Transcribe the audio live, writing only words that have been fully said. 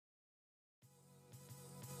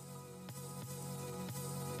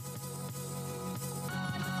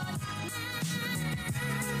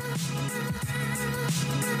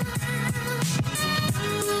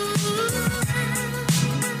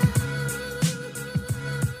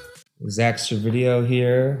Zach Servideo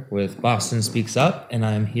here with Boston Speaks Up, and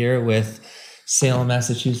I'm here with Salem,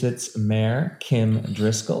 Massachusetts Mayor Kim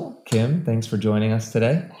Driscoll. Kim, thanks for joining us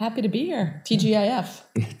today. Happy to be here. TGIF.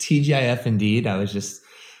 TGIF indeed. I was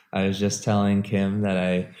just telling Kim that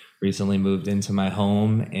I recently moved into my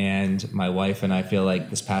home, and my wife and I feel like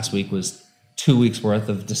this past week was 2 weeks worth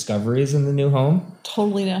of discoveries in the new home.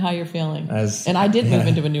 Totally know how you're feeling. And I did move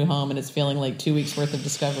into a new home, and it's feeling like 2 weeks worth of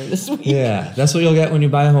discovery this week. Yeah, that's what you'll get when you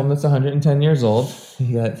buy a home that's 110 years old.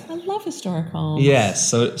 I love historic homes. Yes,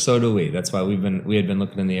 so do we. That's why we had been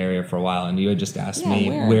looking in the area for a while, and you had just asked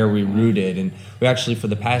me where we rooted, and we actually, for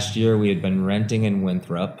the past year, we had been renting in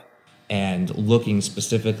Winthrop and looking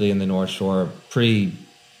specifically in the North Shore, pretty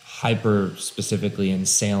hyper specifically in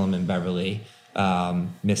Salem and Beverly.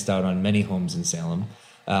 Missed out on many homes in Salem,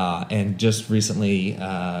 and just recently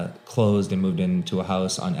closed and moved into a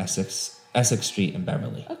house on Essex Street in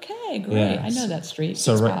Beverly. Okay, great. Yeah. I know that street.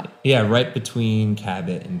 So right between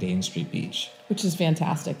Cabot and Dane Street Beach. Which is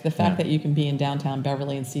fantastic. The fact that you can be in downtown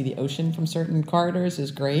Beverly and see the ocean from certain corridors is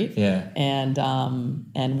great. Yeah.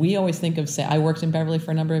 And we always think of, I worked in Beverly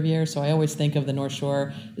for a number of years, so I always think of the North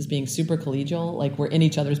Shore as being super collegial. Like we're in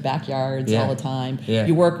each other's backyards all the time. Yeah.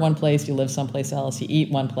 You work one place, you live someplace else. You eat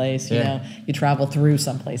one place, you know, you travel through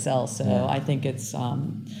someplace else. So I think it's...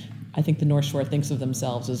 I think the North Shore thinks of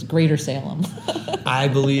themselves as Greater Salem. I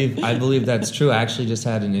believe that's true. I actually just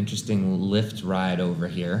had an interesting Lyft ride over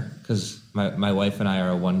here because my wife and I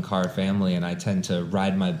are a one-car family, and I tend to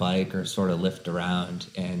ride my bike or sort of lift around.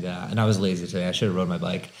 And I was lazy today. I should have rode my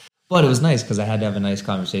bike. But it was nice because I had to have a nice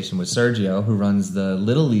conversation with Sergio, who runs the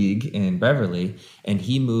Little League in Beverly, and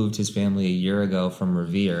he moved his family a year ago from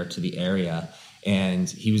Revere to the area. And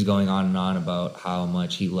he was going on and on about how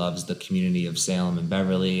much he loves the community of Salem and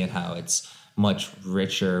Beverly and how it's much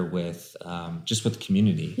richer with just with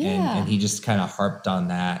community. Yeah. And he just kind of harped on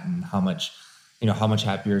that and how much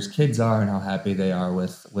happier his kids are and how happy they are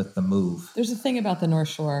with the move. There's a thing about the North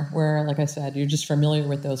Shore where, like I said, you're just familiar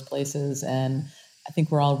with those places, and I think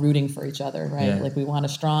we're all rooting for each other, right? Yeah. Like we want a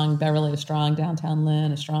strong Beverly, a strong downtown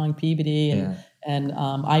Lynn, a strong Peabody, and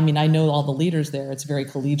I mean, I know all the leaders there. It's very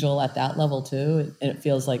collegial at that level too. It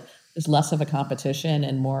feels like there's less of a competition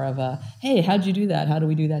and more of a, hey, how'd you do that? How do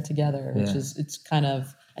we do that together? Which is, it's kind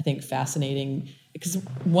of, I think, fascinating because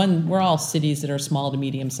we're all cities that are small to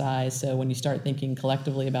medium size. So when you start thinking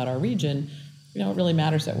collectively about our region, you know, it really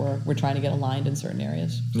matters that we're trying to get aligned in certain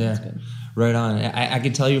areas. So that's good. Right on. I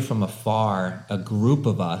could tell you from afar, a group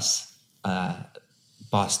of us,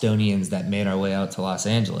 Bostonians that made our way out to Los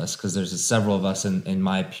Angeles, because there's several of us in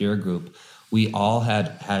my peer group, we all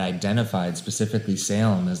had identified specifically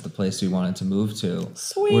Salem as the place we wanted to move to.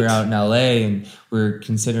 Sweet. We're out in LA and we're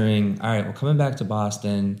considering, all right, we're coming back to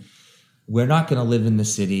Boston. We're not going to live in the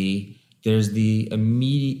city. There's the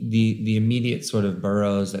immediate sort of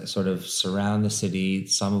boroughs that sort of surround the city,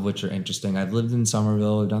 some of which are interesting. I've lived in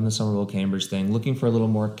Somerville, I've done the Somerville-Cambridge thing, looking for a little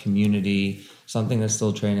more community, something that's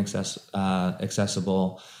still train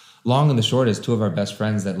accessible. Long and the short is two of our best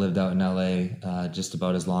friends that lived out in LA just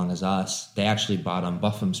about as long as us, they actually bought on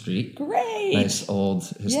Buffum Street. Great. Nice old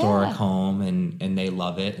historic home, and they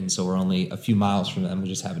love it. And so we're only a few miles from them. We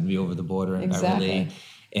just happen to be over the border in Beverly.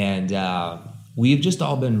 And we've just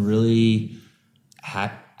all been really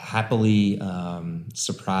happily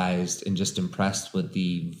surprised and just impressed with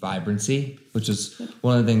the vibrancy, which is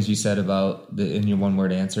one of the things you said about in your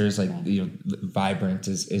one-word answers. Like, you know, vibrant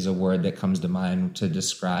is a word that comes to mind to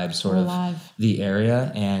describe sort of the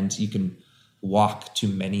area. And you can walk to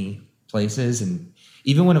many places, and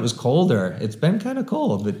even when it was colder, it's been kind of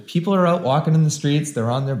cold, but people are out walking in the streets, they're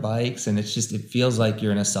on their bikes, and it feels like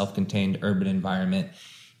you're in a self-contained urban environment.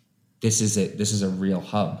 This is a real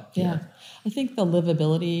hub here. Yeah. I think the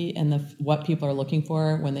livability and what people are looking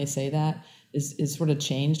for when they say that is sort of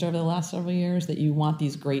changed over the last several years, that you want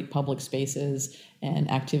these great public spaces and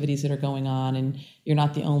activities that are going on, and you're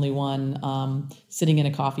not the only one sitting in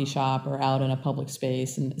a coffee shop or out in a public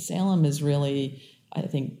space. And Salem is really, I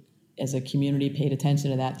think, as a community, paid attention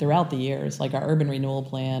to that throughout the years. Like our urban renewal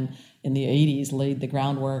plan in the 80s laid the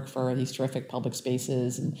groundwork for these terrific public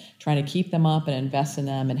spaces and trying to keep them up and invest in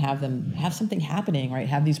them and have something happening, right?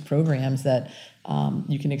 Have these programs that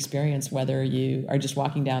you can experience whether you are just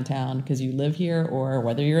walking downtown because you live here or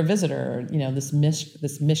whether you're a visitor. You know, this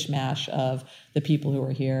mishmash of the people who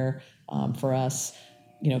are here for us,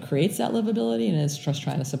 you know, creates that livability, and it's just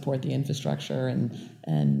trying to support the infrastructure and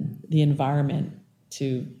the environment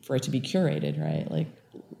for it to be curated, right? Like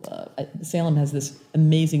Salem has this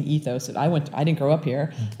amazing ethos that I didn't grow up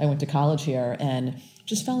here. I went to college here and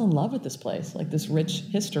just fell in love with this place, like this rich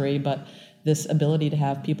history, but this ability to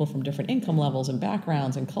have people from different income levels and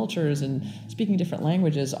backgrounds and cultures and speaking different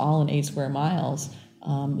languages all in 8 square miles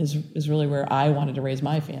is really where I wanted to raise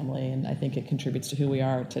my family, and I think it contributes to who we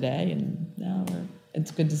are today. And now it's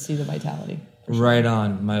good to see the vitality. Sure. Right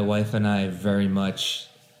on. My wife and I very much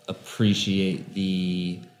appreciate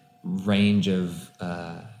the range of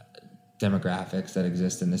demographics that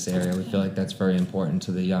exist in this area. We feel like that's very important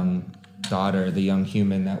to the young daughter, the young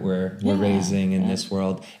human that we're raising in this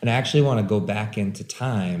world. And I actually want to go back into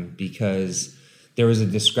time because there was a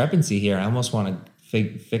discrepancy here. I almost want to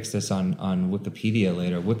fix this on Wikipedia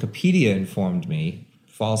later. Wikipedia informed me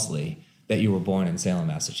falsely that you were born in Salem,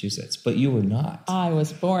 Massachusetts, but you were not. I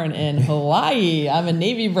was born in Hawaii. I'm a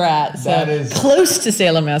Navy brat, so that is close to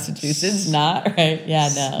Salem, Massachusetts. Not right. Yeah,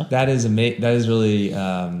 no. That is That is really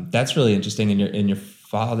that's really interesting. And your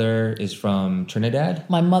father is from Trinidad?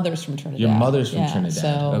 My mother's from Trinidad. Your mother's from Trinidad.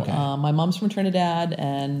 So okay. My mom's from Trinidad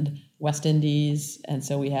and West Indies, and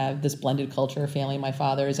so we have this blended culture family. My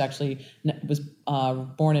father was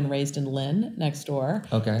born and raised in Lynn, next door.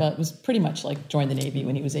 Okay. But was pretty much like joined the Navy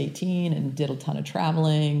when he was 18 and did a ton of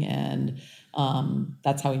traveling, and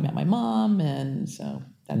that's how he met my mom, and so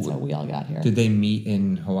that's how we all got here. Did they meet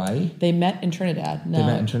in Hawaii? They met in Trinidad. No. They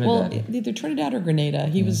met in Trinidad. Well, either Trinidad or Grenada.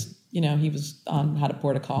 He was, he was on how to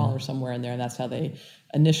port a call or somewhere in there, and that's how they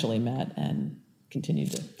initially met and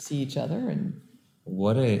continued to see each other. And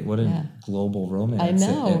what a global romance! I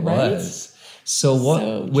know, it right? was.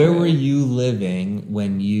 So where were you living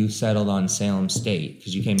when you settled on Salem State?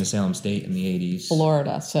 Because you came to Salem State in the 80s.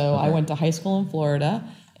 Florida. So I went to high school in Florida,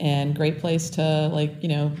 and great place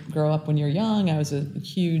to grow up when you're young. I was a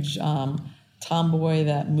huge tomboy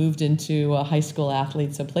that moved into a high school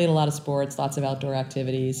athlete, so played a lot of sports, lots of outdoor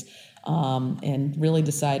activities, and really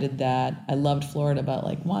decided that I loved Florida, but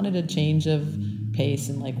wanted a change of pace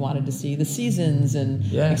and wanted to see the seasons and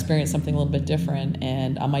experience something a little bit different.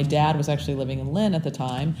 And my dad was actually living in Lynn at the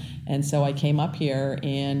time, and so I came up here,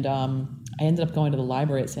 and I ended up going to the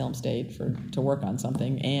library at Salem State to work on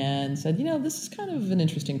something, and said, this is kind of an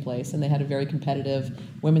interesting place. And they had a very competitive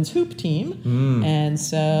women's hoop team, and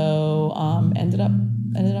so ended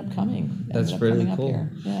up coming. That's really cool.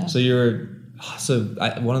 Here. Yeah.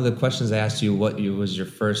 One of the questions I asked you, what was your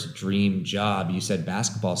first dream job? You said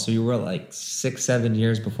basketball. So you were 6-7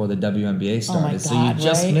 years before the WNBA started. Oh my God, so you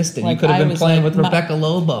just missed it. You could I have been playing with Rebecca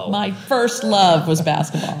Lobo. My first love was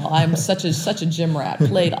basketball. I'm such a gym rat.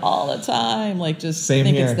 Played all the time. Same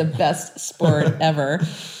think here. It's the best sport ever.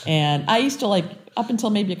 And I used to up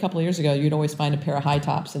until maybe a couple of years ago, you'd always find a pair of high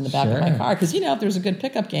tops in the back of my car because if there's a good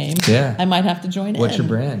pickup game, I might have to join in. What's your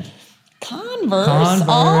brand? Converse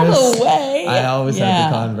all the way. I always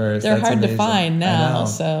had the Converse. They're That's hard amazing. to find now.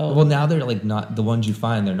 So now they're not the ones you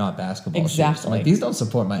find. They're not basketball exactly. shoes. These don't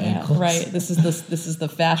support my ankles. Right. This is the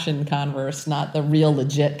fashion Converse, not the real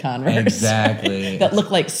legit Converse. Exactly. That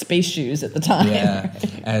looked like space shoes at the time. Yeah.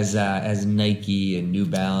 As Nike and New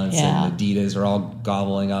Balance and Adidas are all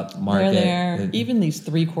gobbling up market. They're there. Even these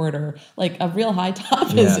 3/4, a real high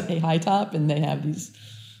top is a high top, and they have these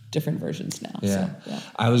different versions now. Yeah.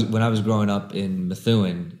 When I was growing up in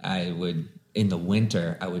Methuen, in the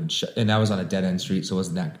winter, and I was on a dead end street, so it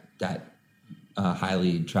wasn't that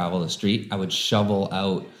highly traveled a street. I would shovel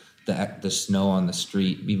out the snow on the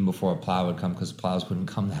street even before a plow would come, because plows wouldn't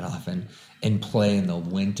come that often, and play in the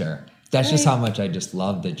winter. That's just how much I just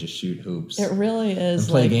love to just shoot hoops. It really is.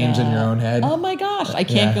 And play games in your own head. Oh my gosh. I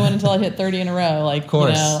can't go in until I hit 30 in a row. Of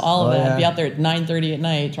course. All of that. Be out there at 9:30 at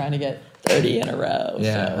night trying to get 30 in a row.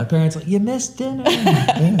 Yeah. So. My parents you missed dinner.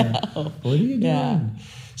 What are you doing? Yeah.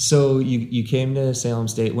 So you came to Salem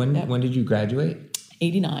State. When did you graduate?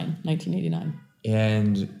 1989.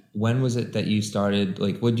 And when was it that you started,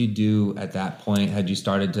 what did you do at that point? Had you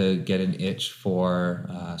started to get an itch for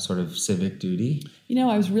sort of civic duty?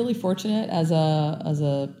 I was really fortunate as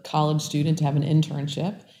a college student to have an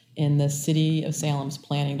internship in the City of Salem's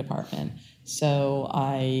planning department. So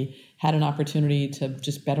I had an opportunity to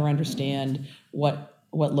just better understand what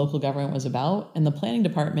local government was about. And the planning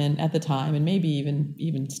department at the time, and maybe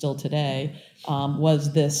even still today,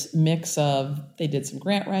 was this mix of, they did some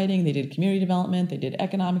grant writing, they did community development, they did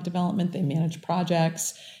economic development, they managed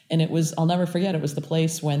projects. And I'll never forget, it was the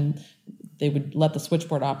place when they would let the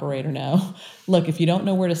switchboard operator know, look, if you don't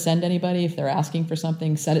know where to send anybody, if they're asking for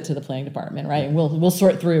something, send it to the planning department, right? And we'll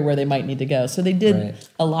sort through where they might need to go. So they did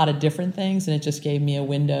a lot of different things, and it just gave me a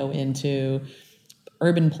window into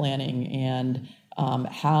urban planning and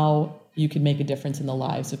how you could make a difference in the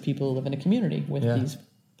lives of people who live in a community with these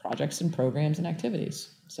projects and programs and activities.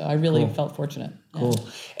 So I really felt fortunate. Cool.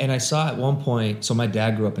 Yeah. And I saw at one point, so my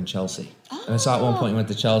dad grew up in Chelsea. Oh. And I saw at one point you went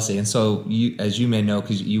to Chelsea. And so you, as you may know,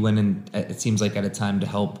 because you went in, it seems like at a time to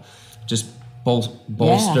help just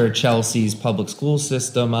bolster Chelsea's public school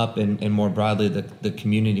system up and more broadly the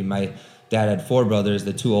community. My dad had 4 brothers.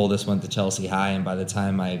 The 2 oldest went to Chelsea High. And by the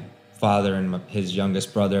time my father and his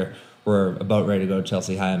youngest brother were about ready to go to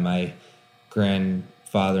Chelsea High, and my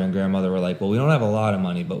grandfather and grandmother were like, well, we don't have a lot of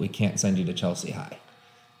money, but we can't send you to Chelsea High.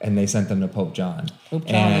 And they sent them to Pope John. Pope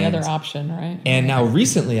John, the other option, right? And now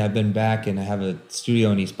recently I've been back and I have a studio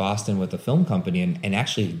in East Boston with a film company. And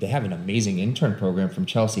actually they have an amazing intern program from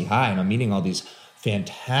Chelsea High. And I'm meeting all these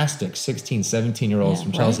fantastic 16, 17-year-olds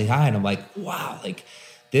from Chelsea High. And I'm like, wow, like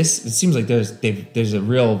this, it seems like there's a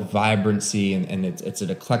real vibrancy and it's an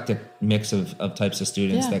eclectic mix of types of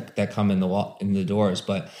students that come in the doors.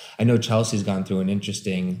 But I know Chelsea's gone through an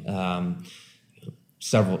interesting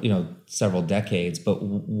several decades, but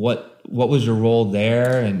what was your role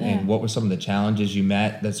there and what were some of the challenges you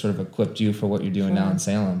met that sort of equipped you for what you're doing now in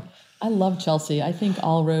Salem? I love Chelsea. I think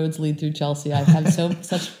all roads lead through Chelsea. I've had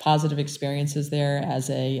such positive experiences there as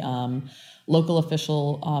a local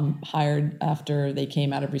official hired after they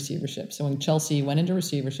came out of receivership. So when Chelsea went into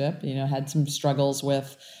receivership, had some struggles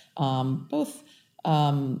with both,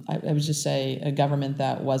 I would just say, a government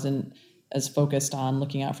that wasn't as focused on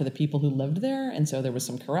looking out for the people who lived there. And so there was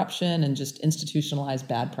some corruption and just institutionalized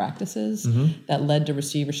bad practices that led to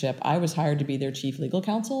receivership. I was hired to be their chief legal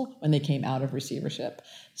counsel when they came out of receivership.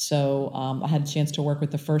 So I had a chance to work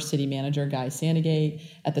with the first city manager, Guy Sandegate.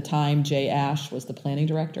 At the time, Jay Ash was the planning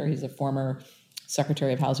director. He's a former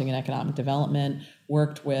Secretary of Housing and Economic Development.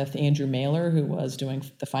 Worked with Andrew Mailer, who was doing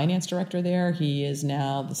the finance director there. He is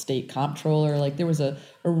now the state comptroller. Like there was a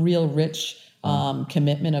real rich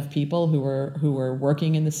commitment of people who were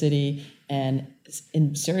working in the city and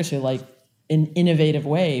seriously like an innovative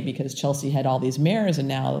way, because Chelsea had all these mayors, and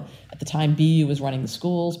now at the time BU was running the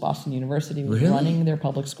schools, Boston University was running their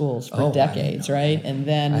public schools for decades, right? And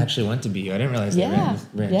then I actually went to BU. I didn't realize they ran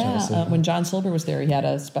Chelsea. When John Silber was there, he had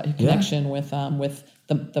a connection with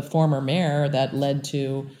the former mayor that led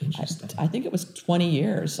to I think it was 20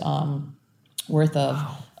 years worth of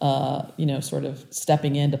sort of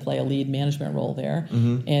stepping in to play a lead management role there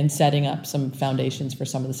and setting up some foundations for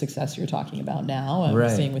some of the success you're talking about now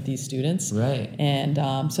and seeing with these students. Right.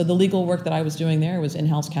 And so the legal work that I was doing there was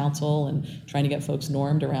in-house counsel and trying to get folks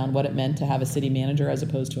normed around what it meant to have a city manager as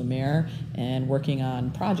opposed to a mayor, and working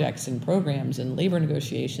on projects and programs and labor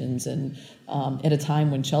negotiations. And at a time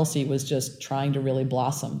when Chelsea was just trying to really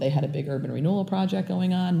blossom, they had a big urban renewal project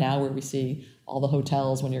going on. Now where we see all the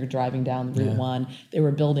hotels when you're driving down Route 1. They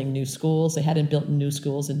were building new schools. They hadn't built new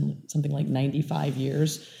schools in something like 95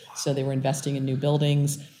 years. So they were investing in new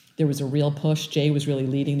buildings. There was a real push. Jay was really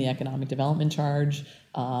leading the economic development charge,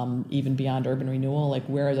 even beyond urban renewal. Like,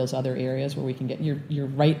 where are those other areas where we can get, you're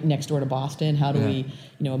right next door to Boston. How do we,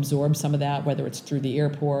 absorb some of that, whether it's through the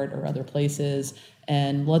airport or other places?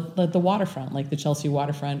 And let the waterfront, like the Chelsea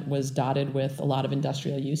waterfront, was dotted with a lot of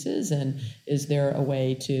industrial uses. And is there a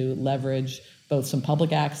way to leverage both some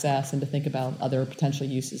public access and to think about other potential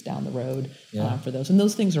uses down the road for those? And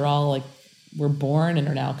those things are all like, were born and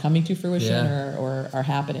are now coming to fruition or are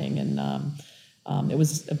happening. And it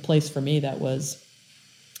was a place for me that was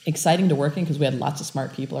exciting to work in because we had lots of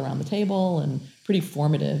smart people around the table and pretty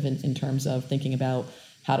formative in terms of thinking about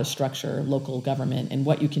how to structure local government and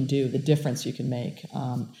what you can do, the difference you can make.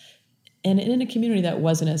 And in a community that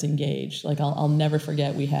wasn't as engaged. Like I'll never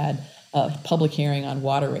forget, we had a public hearing on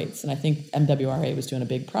water rates, and I think MWRA was doing a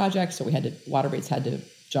big project, so water rates had to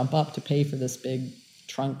jump up to pay for this big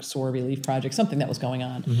trunk sewer relief project, something that was going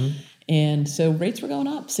on. And so rates were going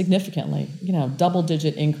up significantly,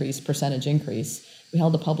 double-digit percentage increase. We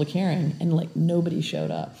held a public hearing, and like nobody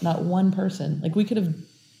showed up, not one person. Like we could have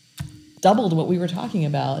doubled what we were talking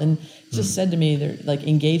about, and just said to me, like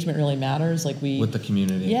engagement really matters. Like with the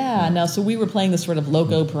community. Now, so we were playing this sort of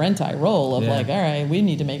loco parenti role of like, all right, we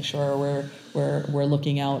need to make sure we're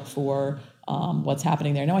looking out for what's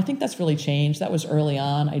happening there. Now, I think that's really changed. That was early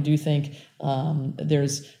on. I do think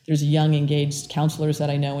there's young, engaged counselors that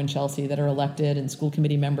I know in Chelsea that are elected, and school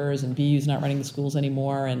committee members, and BU's not running the schools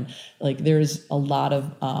anymore. And like, there's a lot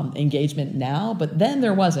of engagement now, but then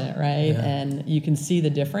there wasn't, right? And you can see the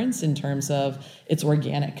difference in terms of it's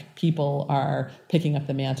organic. People are picking up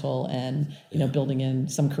the mantle and, building in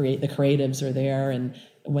the creatives are there. And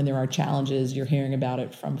when there are challenges, you're hearing about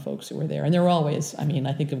it from folks who are there. And there were always,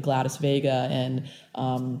 I think of Gladys Vega and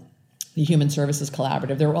the Human Services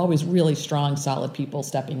Collaborative. There were always really strong, solid people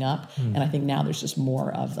stepping up, and I think now there's just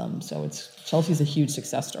more of them. So Chelsea's a huge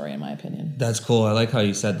success story in my opinion. That's cool. I like how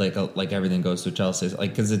you said like everything goes through Chelsea,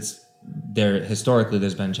 like because it's there historically.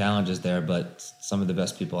 There's been challenges there, but some of the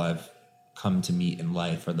best people I've come to meet in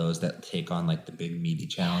life are those that take on like the big meaty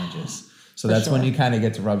challenges. So that's when you kind of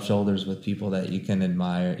get to rub shoulders with people that you can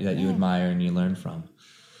admire, that you admire and you learn from.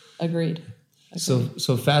 Agreed. So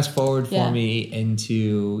fast forward for me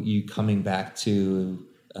into you coming back to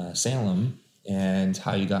Salem and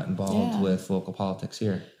how you got involved with local politics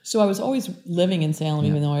here. So I was always living in Salem,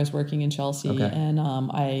 even though I was working in Chelsea, and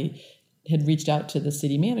I had reached out to the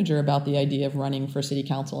city manager about the idea of running for city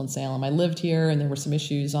council in Salem. I lived here, and there were some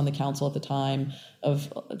issues on the council at the time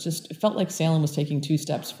of just, it felt like Salem was taking 2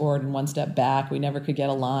 steps forward and 1 step back. We never could get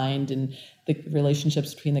aligned, and the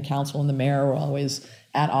relationships between the council and the mayor were always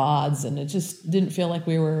at odds, and it just didn't feel like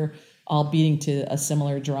we were all beating to a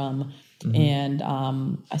similar drum. And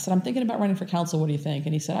I said, I'm thinking about running for council. What do you think?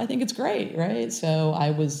 And he said, I think it's great, right? So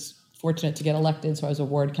I was fortunate to get elected. So I was a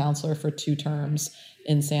ward councilor for 2 terms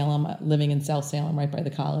in Salem, living in South Salem, right by the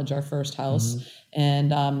college, our first house,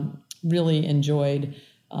 and really enjoyed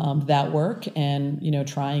that work and,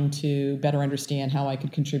 trying to better understand how I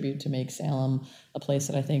could contribute to make Salem a place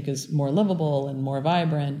that I think is more livable and more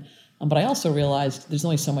vibrant. But I also realized there's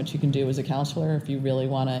only so much you can do as a counselor. If you really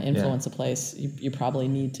want to influence a place, you probably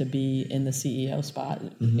need to be in the CEO spot,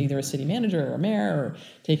 either a city manager or a mayor or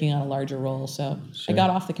taking on a larger role. So I got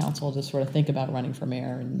off the council to sort of think about running for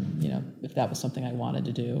mayor and, if that was something I wanted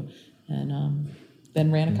to do. And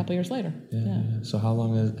then ran a couple years later. So how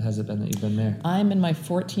long has it been that you've been there? I'm in my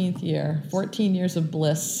 14th year, 14 years of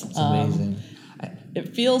bliss. It's amazing.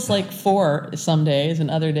 It feels like 4 some days, and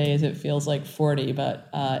other days it feels like 40. But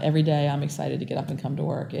every day I'm excited to get up and come to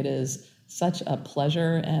work. It is such a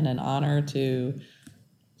pleasure and an honor to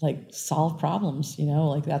solve problems.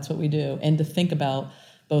 That's what we do, and to think about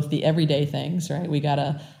both the everyday things. Right, we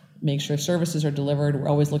gotta make sure services are delivered. We're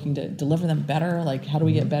always looking to deliver them better. How do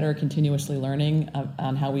we get better? Continuously learning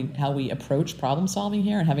on how we approach problem solving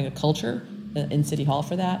here, and having a culture in City Hall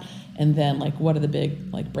for that. And then what are the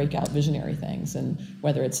big breakout visionary things, and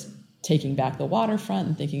whether it's taking back the waterfront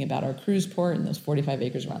and thinking about our cruise port and those 45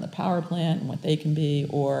 acres around the power plant and what they can be,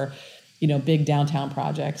 or big downtown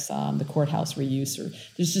projects, the courthouse reuse, or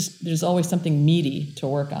there's always something meaty to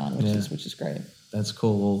work on, which is great. That's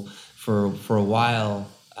cool. Well, for a while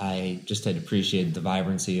I just had appreciated the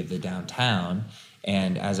vibrancy of the downtown,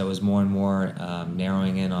 and as I was more and more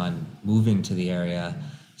narrowing in on moving to the area,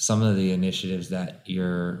 some of the initiatives that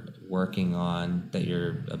you're working on, that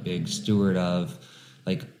you're a big steward of,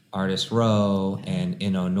 like Artist Row and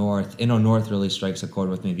Inno North. Inno North really strikes a chord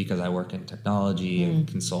with me because I work in technology and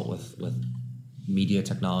consult with media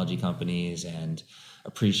technology companies and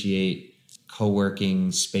appreciate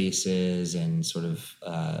co-working spaces and sort of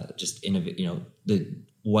just innovate.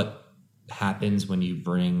 What happens when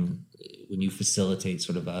you facilitate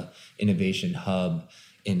sort of a innovation hub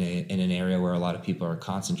in an area where a lot of people are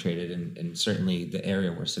concentrated, and certainly the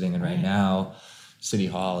area we're sitting in right now, City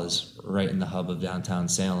Hall is right in the hub of downtown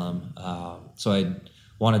Salem. So I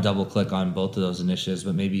want to double click on both of those initiatives,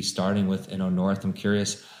 but maybe starting with Inno North, I'm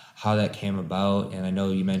curious how that came about. And I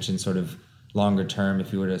know you mentioned sort of longer term,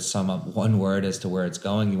 if you were to sum up one word as to where it's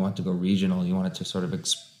going, you want to go regional, you want it to sort of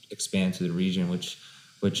expand to the region, which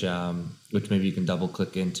maybe you can double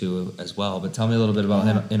click into as well. But tell me a little bit about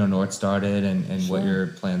how Inno North started and what your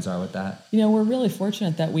plans are with that. We're really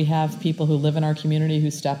fortunate that we have people who live in our community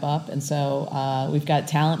who step up. And so we've got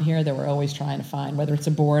talent here that we're always trying to find, whether it's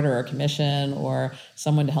a board or a commission or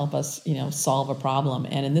someone to help us, solve a problem.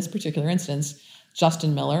 And in this particular instance,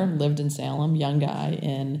 Justin Miller lived in Salem, young guy,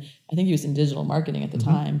 and I think he was in digital marketing at the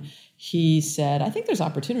time. He said, I think there's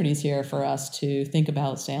opportunities here for us to think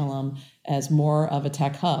about Salem as more of a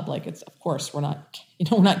tech hub. It's, of course, we're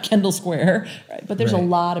not Kendall Square, right? But there's a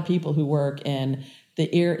lot of people who work in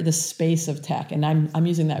the space of tech, and I'm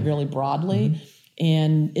using that really broadly.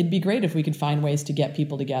 And it'd be great if we could find ways to get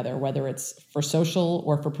people together, whether it's for social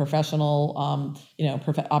or for professional,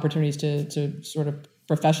 opportunities to sort of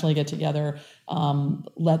professionally get together.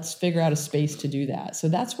 Let's figure out a space to do that. So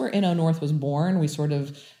that's where Inno North was born. We sort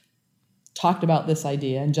of talked about this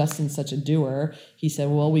idea, and Justin's such a doer. He said,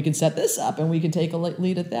 well, we could set this up and we could take a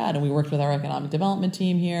lead at that. And we worked with our economic development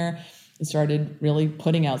team here and started really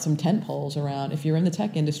putting out some tent poles around, if you're in the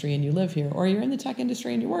tech industry and you live here, or you're in the tech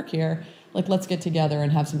industry and you work here, let's get together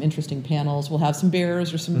and have some interesting panels. We'll have some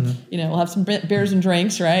beers or some, we'll have some beers and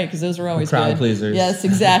drinks, right? Because those are always crowd good. Pleasers. Yes,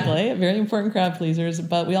 exactly. Very important crowd pleasers.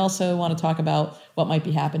 But we also want to talk about what might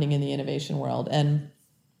be happening in the innovation world. And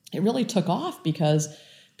it really took off because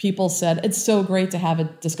people said, it's so great to have a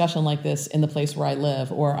discussion like this in the place where I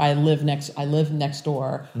live, or I live next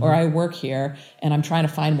door, or I work here and I'm trying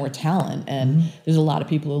to find more talent. And there's a lot of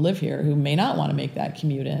people who live here who may not want to make that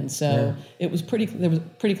commute in. So it was pretty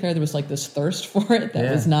clear there was like this thirst for it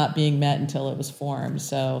that was not being met until it was formed.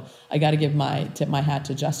 So I got to tip my hat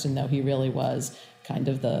to Justin, though. He really was kind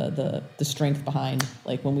of the strength behind,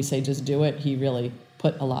 like when we say just do it, he really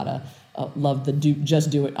put a lot of love just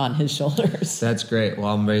do it on his shoulders. That's great.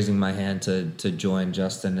 Well, I'm raising my hand to join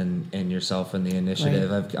Justin and yourself in the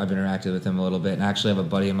initiative. Right. I've interacted with him a little bit, and actually have a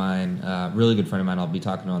buddy of mine, really good friend of mine, I'll be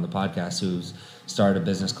talking to on the podcast, who's started a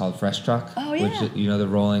business called Fresh Truck. Oh, yeah. Which, the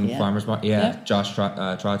rolling farmers market. Yeah, yep. Josh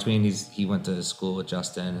Trotween, he went to school with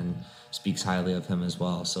Justin and speaks highly of him as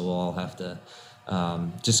well. So we'll all have to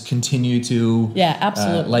just continue to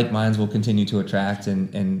absolutely. Like minds will continue to attract,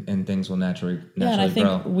 and things will naturally and I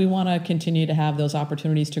think we want to continue to have those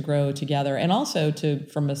opportunities to grow together, and also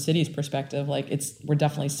from a city's perspective, like we're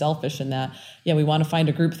definitely selfish in that we want to find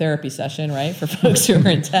a group therapy session, right, for folks who are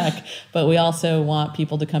in tech, but we also want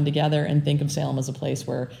people to come together and think of Salem as a place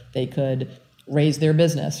where they could raise their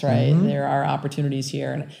business, right? There are opportunities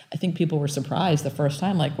here. And I think people were surprised the first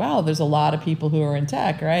time, like, wow, there's a lot of people who are in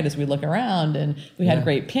tech, right? As we look around, and we had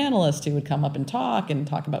great panelists who would come up and talk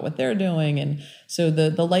about what they're doing. And so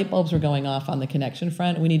the light bulbs were going off on the connection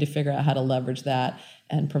front. We need to figure out how to leverage that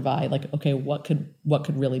and provide, like, okay, what could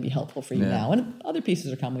really be helpful for you now? And other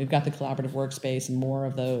pieces are coming. We've got the collaborative workspace, and more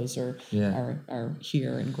of those are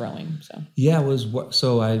here and growing. So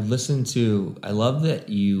I love that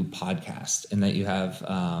you podcast and that you have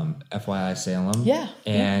FYI Salem. Yeah.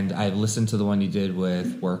 And I've listened to the one you did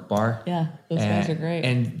with Work Bar. Yeah, those guys are great.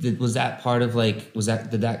 And was that part of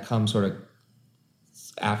did that come sort of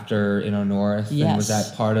after North? Yes. And was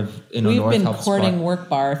that part of We've North? We've been courting Work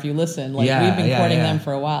Bar, if you listen. We've been courting them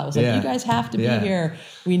for a while. It's like, you guys have to be here.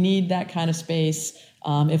 We need that kind of space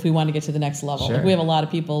if we want to get to the next level. Sure. Like, we have a lot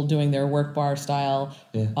of people doing their Work Bar style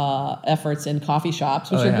efforts in coffee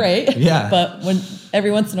shops, which are great. Yeah. But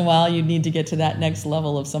every once in a while, you need to get to that next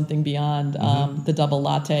level of something beyond the double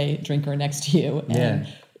latte drinker next to you. And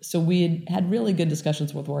so we had really good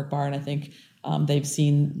discussions with Work Bar, and I think they've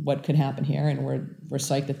seen what could happen here, and we're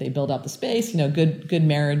psyched that they build out the space. Good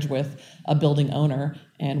marriage with a building owner,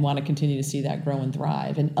 and want to continue to see that grow and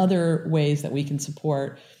thrive. And other ways that we can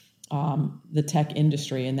support the tech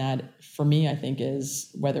industry, and that for me, I think,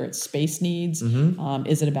 is whether it's space needs,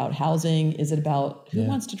 is it about housing, is it about who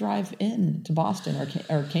wants to drive in to Boston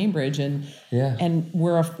or Cambridge, and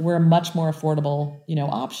we're a much more affordable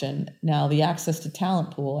option now. The access to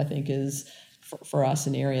talent pool, I think, is for us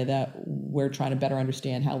an area that we're trying to better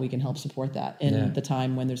understand how we can help support that in the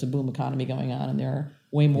time when there's a boom economy going on, and there are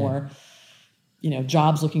way more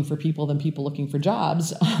jobs looking for people than people looking for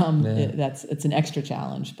jobs. It's an extra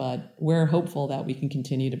challenge, but we're hopeful that we can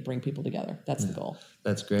continue to bring people together. That's the goal.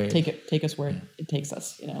 That's great. Take us where it takes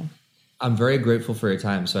us. I'm very grateful for your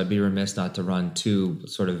time, so I'd be remiss not to run two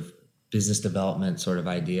sort of business development sort of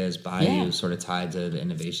ideas by you, sort of tied to the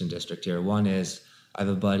innovation district here. One is, I have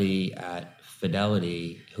a buddy at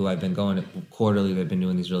Fidelity who I've been going to quarterly. They've been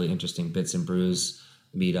doing these really interesting Bits and Brews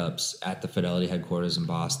meetups at the Fidelity headquarters in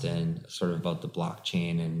Boston, sort of about the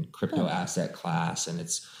blockchain and crypto asset class. And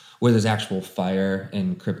it's where there's actual fire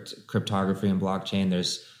in cryptography and blockchain.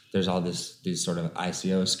 There's all these sort of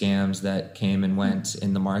ICO scams that came and went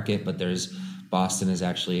in the market, but Boston has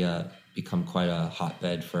actually become quite a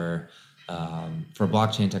hotbed for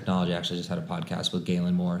blockchain technology. I actually just had a podcast with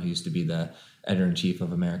Galen Moore, who used to be the editor-in-chief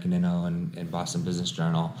of American Inno and Boston Business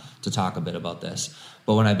Journal, to talk a bit about this.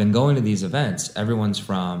 But when I've been going to these events, everyone's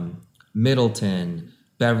from Middleton,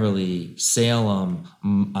 Beverly, Salem,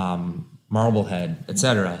 Marblehead,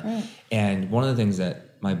 etc. Right. And one of the things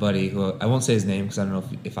that my buddy, who I won't say his name because I don't know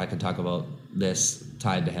if I can talk about this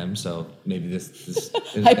tied to him, so maybe this is,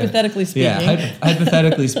 hypothetically speaking.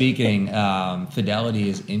 Hypothetically speaking, Fidelity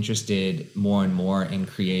is interested more and more in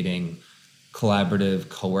creating collaborative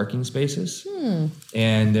co-working spaces,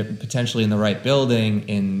 and they're potentially in the right building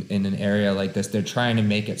in an area like this. They're trying to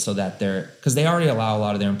make it so that because they already allow a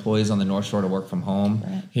lot of their employees on the North Shore to work from home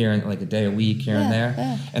here, in like a day a week here and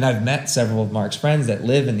there. And I've met several of Mark's friends that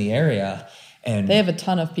live in the area, and they have a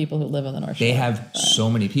ton of people who live on the North Shore. They have so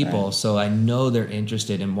many people, so I know they're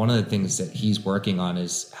interested. And one of the things that he's working on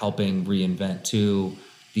is helping reinvent too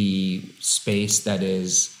the space that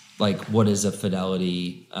is like, what is a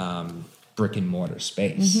Fidelity brick and mortar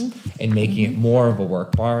space, and making it more of a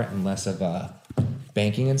work bar and less of a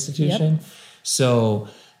banking institution. So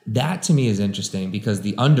That to me is interesting because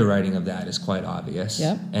the underwriting of that is quite obvious.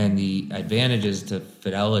 Yep. And the advantages to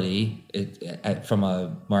Fidelity from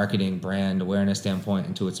a marketing brand awareness standpoint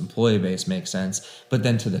and to its employee base makes sense. But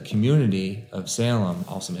then to the community of Salem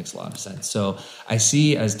also makes a lot of sense. So I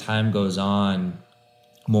see as time goes on,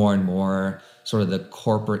 more and more sort of the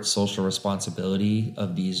corporate social responsibility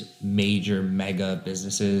of these major mega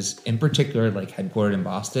businesses, in particular, like headquartered in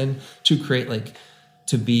Boston, to create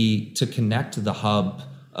to connect the hub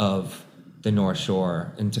of the North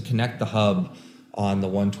Shore and to connect the hub on the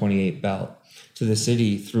 128 belt to the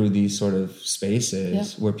city through these sort of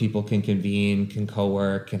spaces where people can convene, can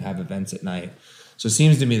co-work, can have events at night. So it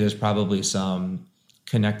seems to me there's probably some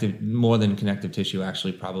more than connective tissue,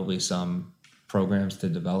 actually probably some programs to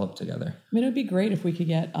develop together. I mean, it would be great if we could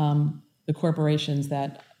get the corporations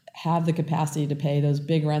that have the capacity to pay those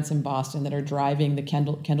big rents in Boston that are driving the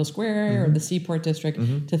Kendall Square or the Seaport District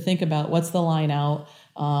to think about what's the line out,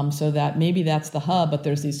 so that maybe that's the hub, but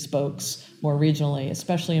there's these spokes more regionally,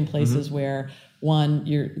 especially in places where, one,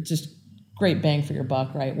 you're just great bang for your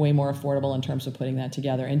buck, right? Way more affordable in terms of putting that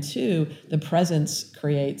together. And two, the presence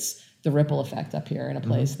creates the ripple effect up here in a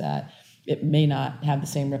place that it may not have the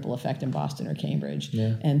same ripple effect in Boston or Cambridge.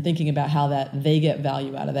 Yeah. And thinking about how that they get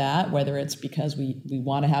value out of that, whether it's because we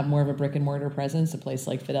want to have more of a brick and mortar presence, a place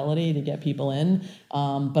like Fidelity to get people in,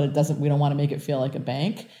 but we don't want to make it feel like a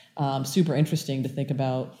bank. Super interesting to think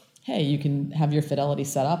about, hey, you can have your Fidelity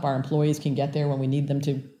set up. Our employees can get there when we need them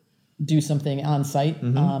to do something on site.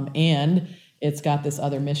 And it's got this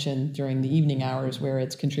other mission during the evening hours where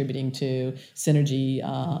it's contributing to synergy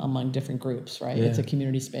among different groups, right? Yeah. It's a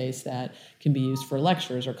community space that can be used for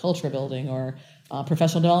lectures or culture building or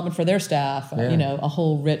professional development for their staff, a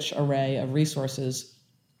whole rich array of resources.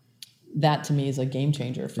 That to me is a game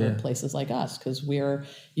changer for places like us because we're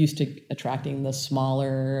used to attracting the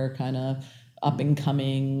smaller kind of up and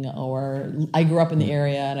coming, or I grew up in the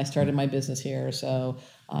area and I started my business here, so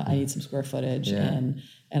I need some square footage.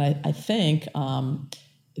 And I think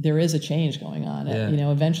there is a change going on.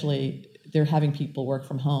 Eventually they're having people work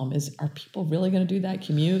from home. Are people really going to do that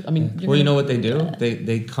commute? I mean, you know what they do?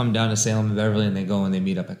 They come down to Salem and Beverly and they go and they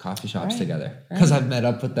meet up at coffee shops together. Because I've met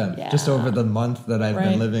up with them just over the month that I've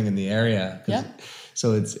been living in the area.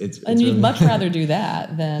 So it's and you'd much rather do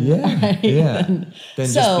that than than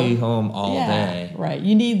just be home all day. Right.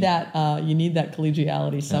 You need that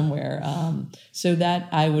collegiality somewhere. So that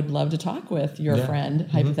I would love to talk with your friend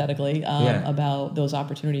hypothetically about those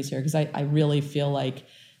opportunities here because I really feel like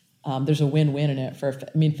there's a win-win in it.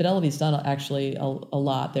 Fidelity's done actually a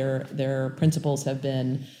lot. Their principals have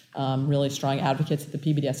been really strong advocates at the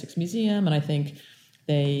Peabody Essex Museum, and I think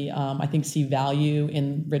they see value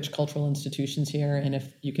in rich cultural institutions here. And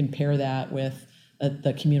if you can pair that with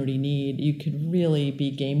the community need, you could really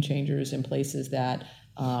be game changers in places that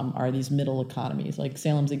are these middle economies. Like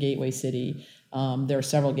Salem's a gateway city. There are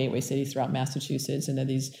several gateway cities throughout Massachusetts, and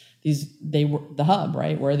they were the hub,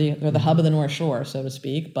 right? They're the hub of the North Shore, so to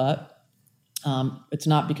speak. But it's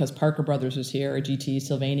not because Parker Brothers is here or GT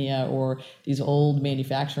Sylvania or these old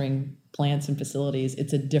manufacturing plants and facilities.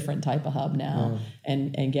 It's a different type of hub now,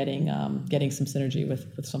 and getting some synergy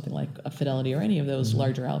with something like a Fidelity or any of those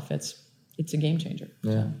larger outfits. It's a game changer.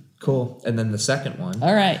 Yeah, cool. And then the second one.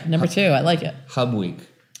 All right, number 2. I like it. Hub Week.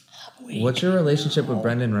 What's your relationship with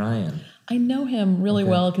Brendan Ryan? I know him really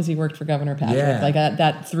well because he worked for Governor Patrick. Like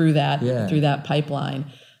that through that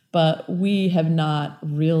pipeline, but we have not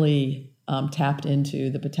really tapped into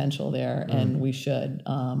the potential there, and we should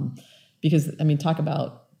because talk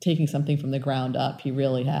about taking something from the ground up. He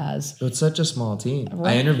really has. It's such a small team.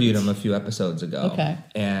 Right. I interviewed him a few episodes ago.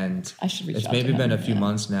 And I should reach it's out maybe to been him, a few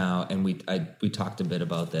months now, and we talked a bit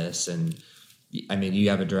about this, and you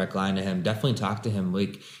have a direct line to him. Definitely talk to him.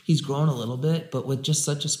 Like, he's grown a little bit, but with just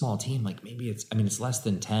such a small team, like maybe it's less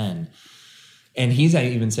than 10. And I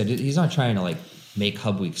even said he's not trying to make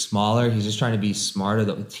Hub Week smaller. He's just trying to be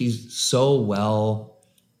smarter. He's so well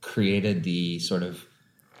created the sort of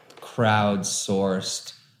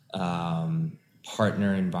crowd-sourced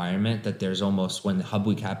partner environment that there's almost, when the Hub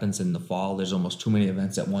Week happens in the fall, there's almost too many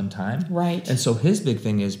events at one time. Right. And so his big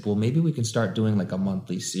thing is, well, maybe we can start doing a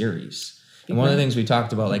monthly series. And one of the things we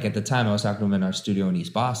talked about, at the time, I was talking to him in our studio in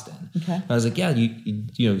East Boston. Okay. And I was like, yeah,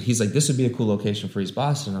 he's like, this would be a cool location for East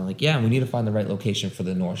Boston. And I'm like, yeah, and we need to find the right location for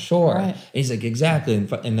the North Shore. Right. And he's like, exactly. And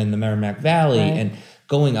then the Merrimack Valley and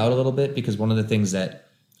going out a little bit, because one of the things that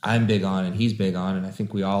I'm big on and he's big on, and I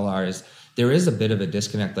think we all are, is there is a bit of a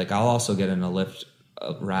disconnect. I'll also get in a Lyft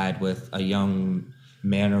ride with a young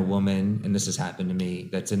man or woman, and this has happened to me,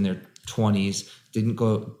 that's in their 20s, didn't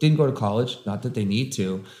go to college, not that they need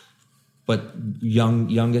to, but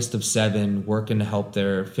youngest of 7, working to help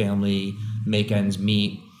their family make ends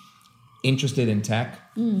meet, interested in tech.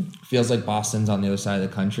 Feels like Boston's on the other side of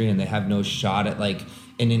the country and they have no shot at like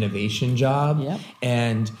an innovation job. Yep.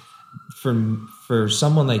 And for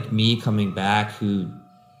someone like me coming back who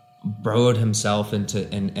burrowed himself into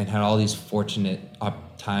and had all these fortunate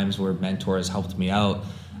times where mentors helped me out,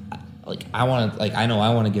 like I know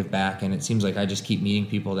I want to give back, and it seems like I just keep meeting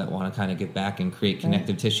people that want to kind of give back and create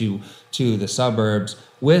connective tissue to the suburbs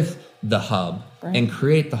with the hub and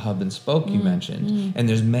create the hub and spoke you mentioned. And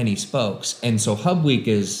there's many spokes, and so Hub Week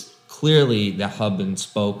is clearly the hub and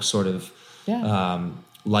spoke sort of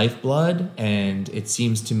lifeblood. And it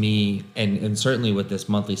seems to me, and certainly with this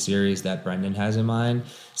monthly series that Brendan has in mind,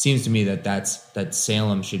 seems to me that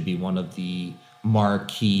Salem should be one of the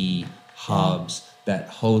marquee hubs that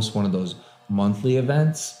host one of those monthly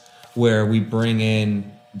events where we bring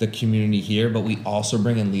in the community here, but we also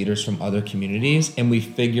bring in leaders from other communities and we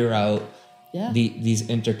figure out these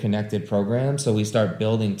interconnected programs. So we start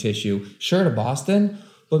building tissue, sure, to Boston,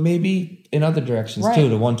 but maybe in other directions too,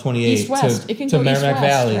 to 128, East-West. It can go Merrimack East-West,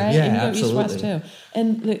 Valley. Right? Yeah, it can go absolutely. East-West too.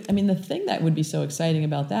 And the thing that would be so exciting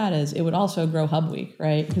about that is it would also grow Hub Week,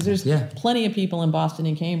 right? Because there's plenty of people in Boston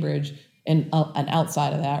and Cambridge and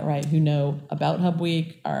outside of that, right, who know about Hub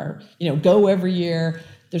Week, or go every year.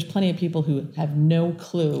 There's plenty of people who have no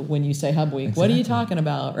clue when you say Hub Week. Exactly. What are you talking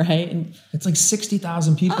about, right? And it's like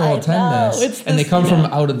 60,000 people attend this, and they come from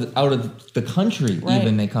out of the country. Right.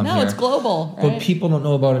 Even they come here. No, it's global, right? But people don't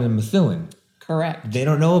know about it in Methuen. Correct. They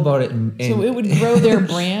don't know about it. So it would grow their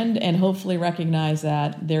brand and hopefully recognize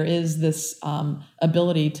that there is this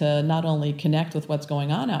ability to not only connect with what's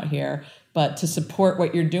going on out here, but to support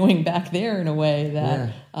what you're doing back there in a way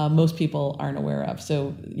that most people aren't aware of.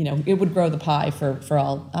 So, it would grow the pie for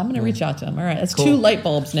all. I'm going to reach out to them. All right. That's 2 light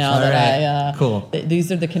bulbs now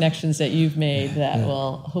these are the connections that you've made that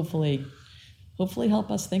will hopefully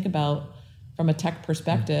help us think about, from a tech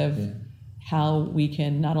perspective, how we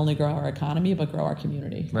can not only grow our economy, but grow our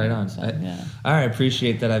community. Right on. So, I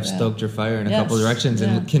appreciate that I've stoked your fire in a couple of directions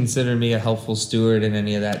and consider me a helpful steward in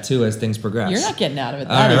any of that too as things progress. You're not getting out of it.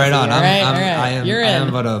 All right, right on. I am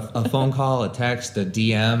about a phone call, a text, a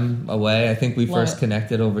DM away. I think we first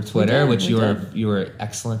connected over Twitter, which you were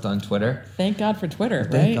excellent on Twitter. Thank God for Twitter,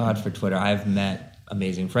 Thank God for Twitter. I've met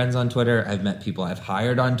amazing friends on Twitter. I've met people I've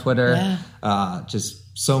hired on Twitter.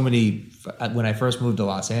 Just so many. When I first moved to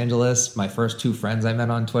Los Angeles, my first 2 friends I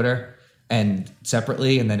met on Twitter and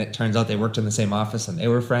separately, and then it turns out they worked in the same office and they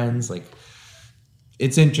were friends. Like,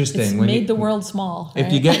 it's interesting. It's made the world small. Right?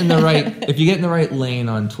 If you get in the right lane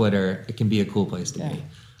on Twitter, it can be a cool place to be.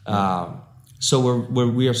 So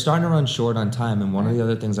we are starting to run short on time, and one of the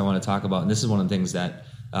other things I want to talk about, and this is one of the things that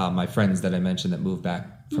my friends that I mentioned that moved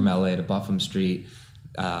back from LA to Buffum Street,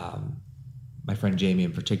 my friend Jamie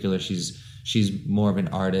in particular, she's more of an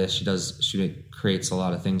artist. She creates a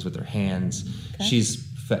lot of things with her hands. Okay.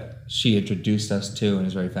 She introduced us to and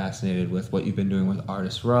is very fascinated with what you've been doing with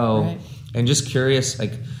Artist Row, and just curious,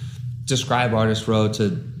 like, describe Artist Row to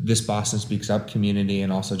this Boston Speaks Up community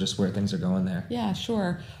and also just where things are going there. Yeah,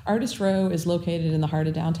 sure. Artist Row is located in the heart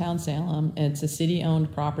of downtown Salem. It's a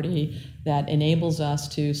city-owned property that enables us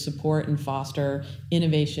to support and foster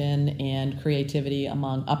innovation and creativity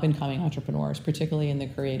among up-and-coming entrepreneurs, particularly in the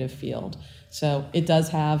creative field. So it does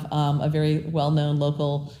have a very well-known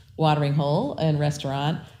local watering hole and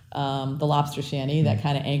restaurant, the Lobster Shanty, that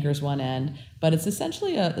kind of anchors one end. But it's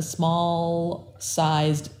essentially a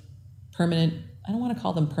small-sized permanent, I don't want to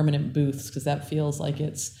call them permanent booths because that feels like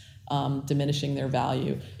it's diminishing their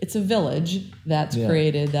value. It's a village that's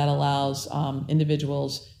created that allows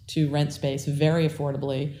individuals to rent space very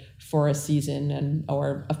affordably for a season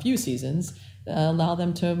or a few seasons, allow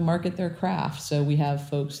them to market their craft. So we have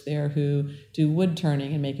folks there who do wood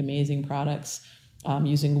turning and make amazing products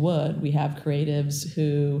using wood. We have creatives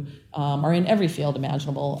who are in every field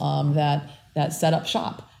imaginable that set up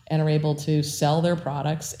shop and are able to sell their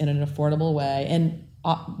products in an affordable way. And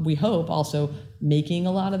we hope also making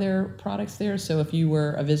a lot of their products there. So if you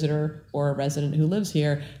were a visitor or a resident who lives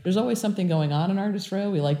here, there's always something going on in Artist Row.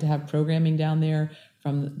 We like to have programming down there.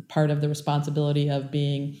 From part of the responsibility of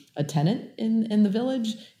being a tenant in the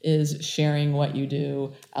village is sharing what you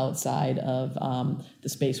do outside of the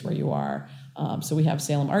space where you are. So we have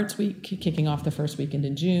Salem Arts Week kicking off the first weekend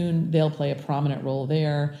in June. They'll play a prominent role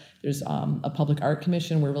there. There's a public art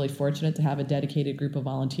commission. We're really fortunate to have a dedicated group of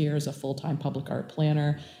volunteers, a full-time public art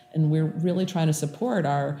planner, and we're really trying to support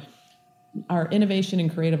our innovation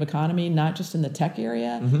and creative economy, not just in the tech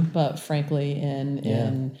area, but frankly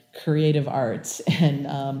in creative arts.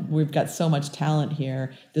 And we've got so much talent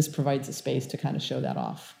here. This provides a space to kind of show that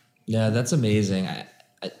off. Yeah, that's amazing.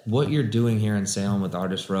 What you're doing here in Salem with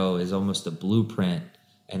Artist Row is almost a blueprint,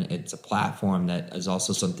 and it's a platform that is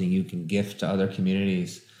also something you can gift to other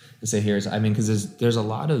communities. And say, because there's a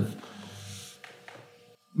lot of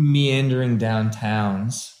meandering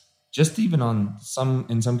downtowns, just even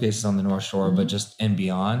in some cases on the North Shore, but just and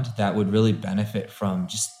beyond, that would really benefit from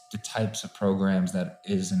just the types of programs that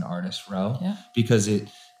is an Artist Row, because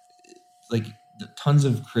tons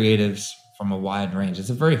of creatives from a wide range. It's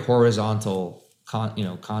a very horizontal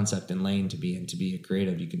concept and lane to be in. To be a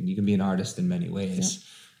creative, you can be an artist in many ways,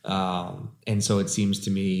 and so it seems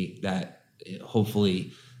to me that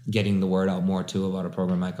hopefully getting the word out more too about a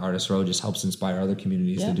program like Artist Row just helps inspire other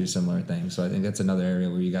communities to do similar things. So I think that's another area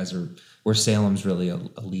where you guys where Salem's really a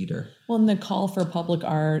leader. Well, and the call for public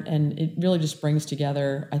art, and it really just brings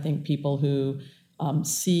together, I think, people who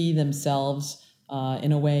see themselves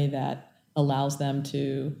in a way that allows them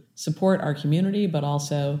to support our community, but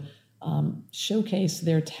also showcase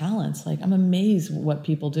their talents. Like, I'm amazed what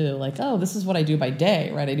people do. Like, oh, this is what I do by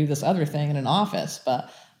day, right? I do this other thing in an office,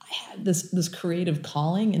 but I had this creative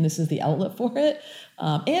calling, and this is the outlet for it.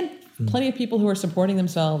 And plenty of people who are supporting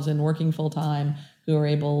themselves and working full time, who are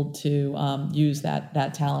able to use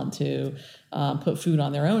that talent to put food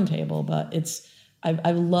on their own table. But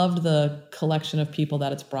I've loved the collection of people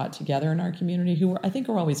that it's brought together in our community, who I think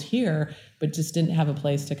are always here, but just didn't have a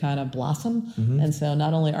place to kind of blossom. And so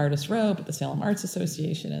not only Artist Row, but the Salem Arts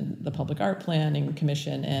Association and the Public Art Planning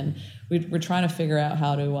Commission. And we're trying to figure out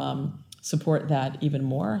how to support that even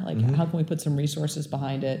more. Like, how can we put some resources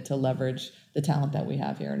behind it to leverage the talent that we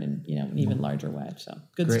have here in an even larger way? So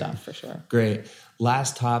good stuff for sure. Great.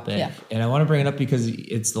 Last topic. And I want to bring it up because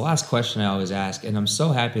it's the last question I always ask. And I'm so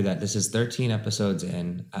happy that this is 13 episodes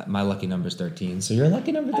in. My lucky number is 13. So you're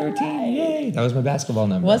lucky number 13. Right. Yay. That was my basketball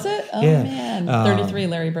number. Was it? Oh, man. 33,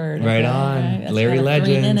 Larry Bird. Right on. Right. Larry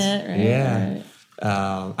Legend. Right?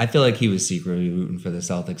 I feel like he was secretly rooting for the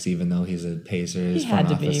Celtics, even though he's a Pacers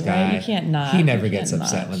front office guy. Right? You can't not. He never gets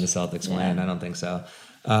upset when the Celtics win. I don't think so.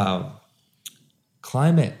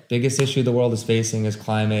 Climate, biggest issue the world is facing is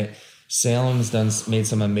climate. Salem's made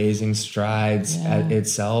some amazing strides at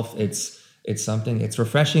itself. It's something. It's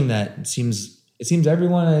refreshing that it seems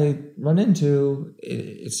everyone I run into,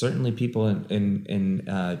 it's certainly people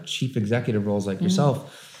in chief executive roles like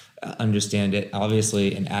yourself, understand it.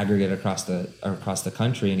 Obviously, in aggregate across the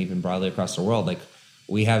country and even broadly across the world, like,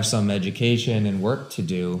 we have some education and work to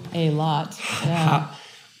do. A lot. Yeah.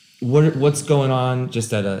 What's going on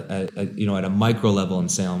just at a micro level in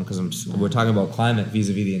Salem? Because we're talking about climate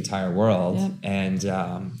vis-a-vis the entire world, and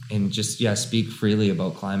just speak freely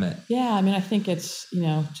about climate. Yeah, I mean, I think it's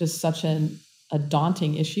just such a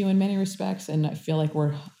daunting issue in many respects, and I feel like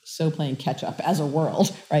we're so playing catch up as a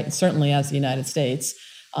world, right? And certainly as the United States.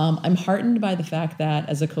 I'm heartened by the fact that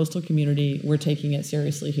as a coastal community, we're taking it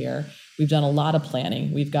seriously here. We've done a lot of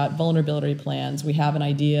planning. We've got vulnerability plans. We have an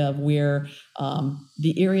idea of where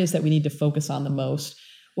the areas that we need to focus on the most.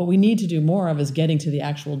 What we need to do more of is getting to the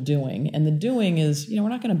actual doing. And the doing is, we're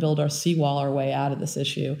not going to build our seawall our way out of this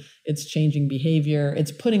issue. It's changing behavior.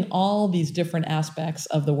 It's putting all these different aspects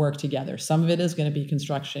of the work together. Some of it is going to be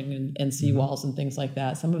construction and seawalls and things like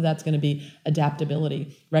that. Some of that's going to be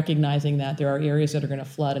adaptability, recognizing that there are areas that are going to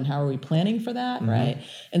flood, and how are we planning for that, right?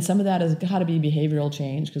 And some of that has got to be behavioral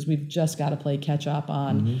change, because we've just got to play catch up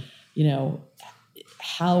on,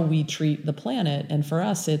 how we treat the planet. And for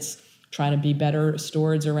us, it's trying to be better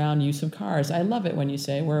stewards around use of cars. I love it when you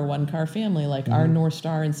say we're a one-car family. Like, our North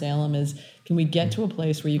Star in Salem is, can we get to a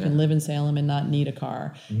place where you can live in Salem and not need a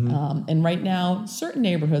car? And right now, certain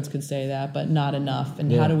neighborhoods could say that, but not enough.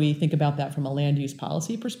 And how do we think about that from a land use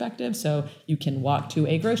policy perspective? So you can walk to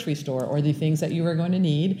a grocery store or the things that you are going to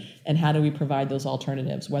need. And how do we provide those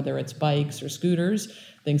alternatives, whether it's bikes or scooters,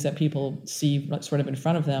 things that people see sort of in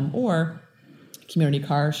front of them, or community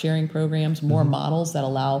car sharing programs, more models that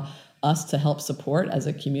allow us to help support as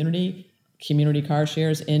a community car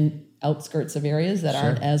shares in outskirts of areas that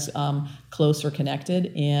aren't as close or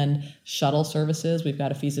connected, and shuttle services. We've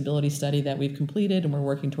got a feasibility study that we've completed, and we're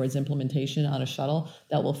working towards implementation on a shuttle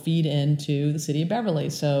that will feed into the city of Beverly.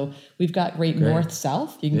 So we've got great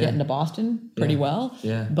north-south. You can get into Boston pretty well.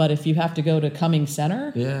 But if you have to go to Cummings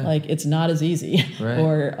Center, like, it's not as easy.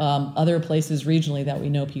 Or other places regionally that we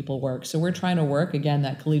know people work. So we're trying to work, again,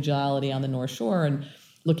 that collegiality on the North Shore, and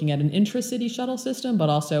looking at an intra-city shuttle system, but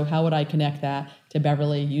also how would I connect that to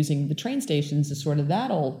Beverly using the train stations as sort of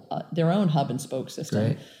that their own hub and spoke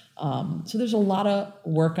system. So there's a lot of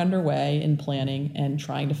work underway in planning and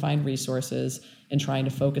trying to find resources and trying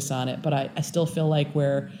to focus on it. But I still feel like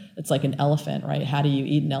it's like an elephant, right? How do you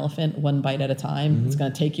eat an elephant one bite at a time? It's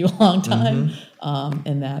going to take you a long time.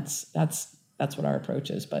 And that's what our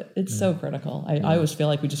approach is. But it's so critical. I always feel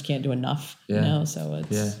like we just can't do enough, so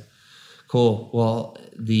it's... Cool. Well,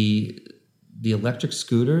 the electric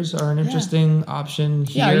scooters are an interesting option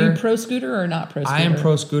here. Yeah, are you pro scooter or not pro scooter? I am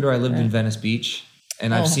pro scooter. I lived in Venice Beach,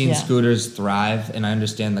 and I've seen scooters thrive, and I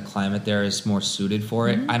understand the climate there is more suited for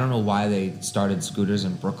it. I don't know why they started scooters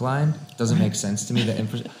in Brookline. It doesn't make sense to me.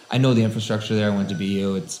 I know the infrastructure there. I went to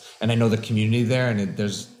BU. And I know the community there, and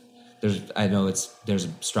there's a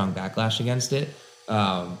strong backlash against it.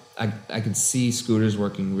 I can see scooters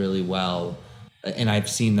working really well. And I've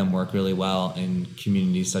seen them work really well in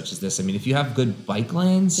communities such as this. I mean, if you have good bike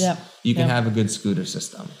lanes, you can have a good scooter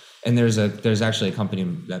system. And there's actually a company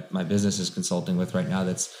that my business is consulting with right now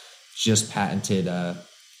that's just patented a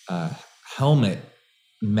helmet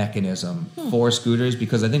mechanism for scooters,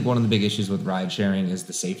 because I think one of the big issues with ride sharing is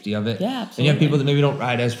the safety of it. Yeah, absolutely. And you have people that maybe don't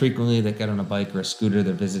ride as frequently, that get on a bike or a scooter,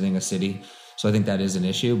 they're visiting a city. So I think that is an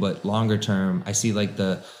issue. But longer term, I see like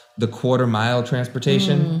the quarter mile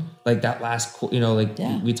transportation, like that last,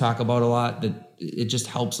 we talk about a lot, that it just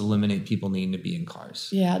helps eliminate people needing to be in cars.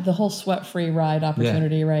 Yeah, the whole sweat-free ride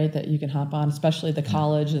opportunity, right, that you can hop on, especially the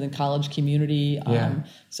college and the college community.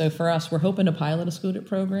 So for us, we're hoping to pilot a scooter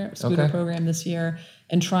program this year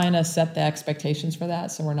and trying to set the expectations for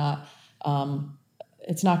that. So we're not,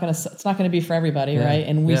 it's not going to be for everybody, right?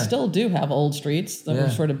 And we still do have old streets that were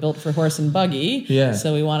sort of built for horse and buggy.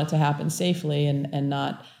 So we want it to happen safely and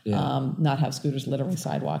not have scooters littering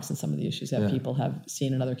sidewalks and some of the issues that people have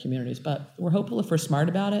seen in other communities. But we're hopeful, if we're smart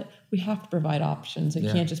about it, we have to provide options.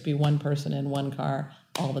 It can't just be one person in one car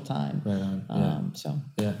all the time. Right on.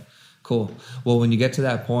 Cool. Well, when you get to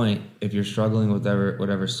that point, if you're struggling with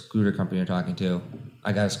whatever scooter company you're talking to,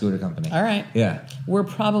 I got a scooter company. All right. Yeah. We're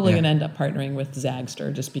probably going to end up partnering with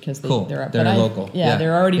Zagster just because they're local.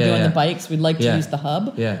 They're already doing the bikes. We'd like to use the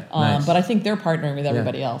hub. Yeah. Nice. But I think they're partnering with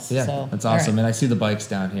everybody else. Yeah. So that's awesome. And I see the bikes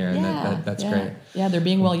down here, and that's great. Yeah, they're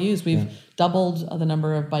being well used. We've doubled the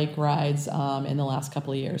number of bike rides in the last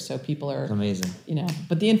couple of years. So people are... It's amazing.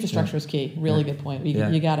 But the infrastructure is key. Really good point.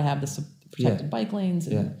 You got to have the protected bike lanes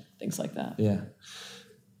and things like that. Yeah.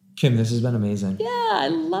 Kim, this has been amazing. Yeah, I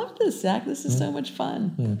love this, Zach. This is so much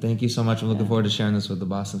fun. Yeah, thank you so much. I'm looking forward to sharing this with the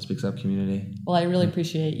Boston Speaks Up community. Well, I really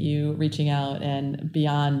appreciate you reaching out, and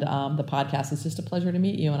beyond the podcast, it's just a pleasure to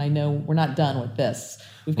meet you. And I know we're not done with this.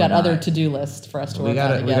 We've got other to-do lists for us to work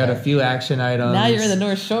on together. We got a few action items. Now you're in the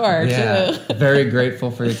North Shore, too. Very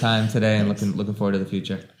grateful for your time today, and looking forward to the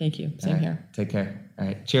future. Thank you. Same here. Take care. All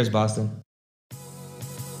right. Cheers, Boston.